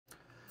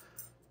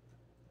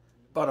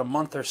About a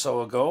month or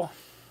so ago,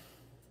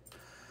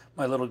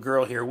 my little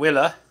girl here,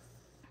 Willa,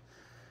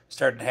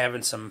 started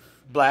having some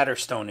bladder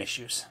stone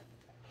issues.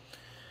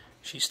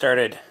 She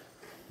started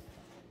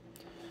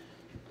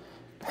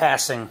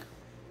passing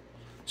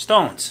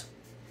stones.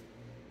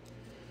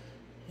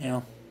 You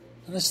know,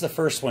 and this is the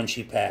first one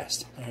she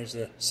passed. There's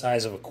the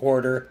size of a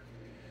quarter.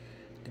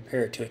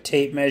 Compare it to a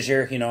tape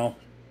measure, you know.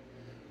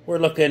 We're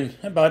looking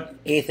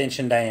about 1/8 inch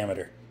in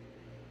diameter.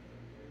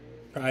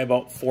 Probably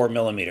about 4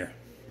 millimeter.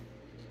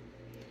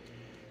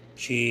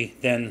 She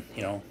then,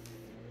 you know,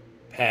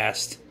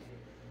 passed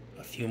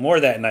a few more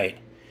that night.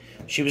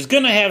 She was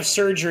going to have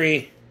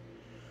surgery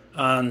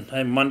on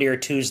Monday or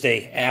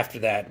Tuesday after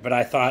that, but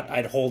I thought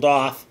I'd hold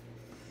off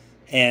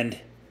and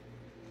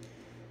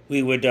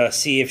we would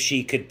see if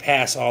she could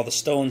pass all the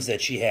stones that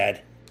she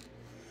had.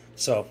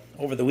 So,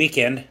 over the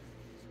weekend,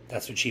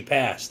 that's what she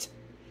passed.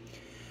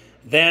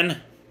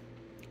 Then,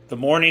 the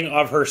morning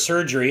of her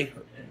surgery,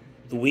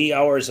 the wee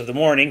hours of the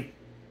morning,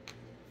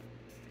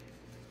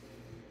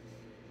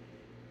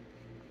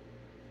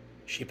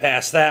 she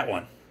passed that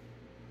one.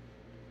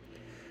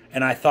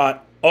 And I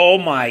thought, oh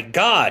my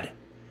God,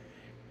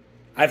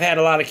 I've had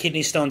a lot of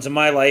kidney stones in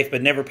my life,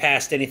 but never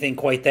passed anything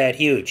quite that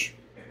huge.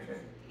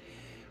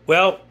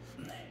 Well,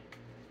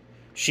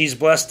 she's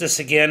blessed us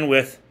again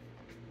with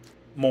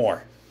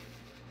more.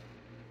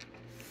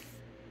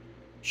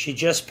 She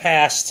just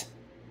passed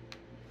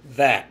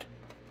that.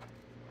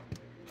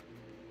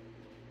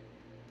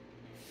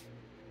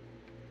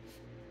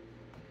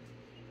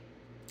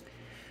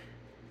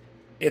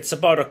 It's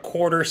about a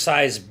quarter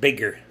size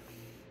bigger.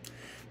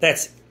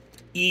 That's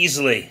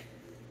easily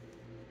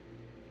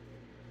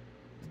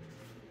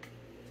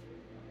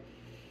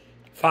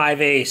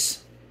 5/8,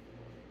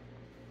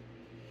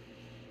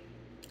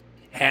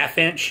 1/2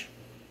 inch.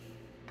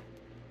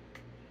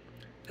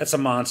 That's a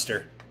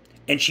monster.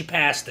 And she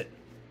passed it.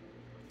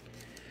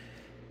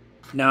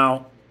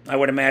 Now, I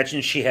would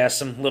imagine she has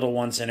some little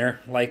ones in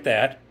her like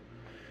that.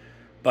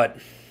 But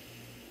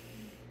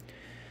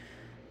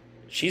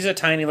she's a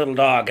tiny little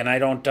dog, and I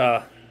don't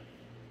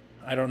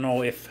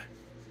know if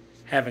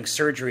having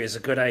surgery is a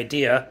good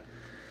idea.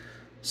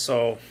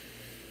 So,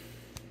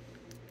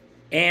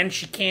 and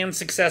she can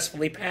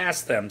successfully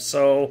pass them.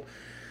 So,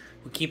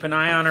 we'll keep an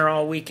eye on her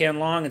all weekend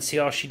long and see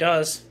how she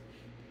does.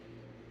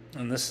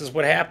 And this is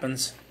what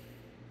happens.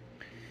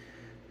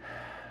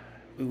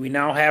 We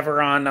now have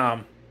her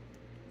on,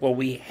 well,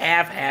 we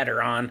have had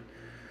her on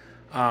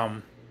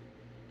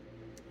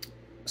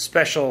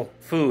special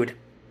food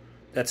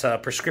that's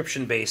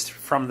prescription-based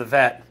from the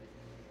vet.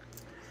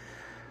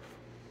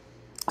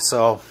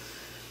 So,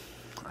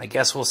 I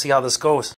guess we'll see how this goes.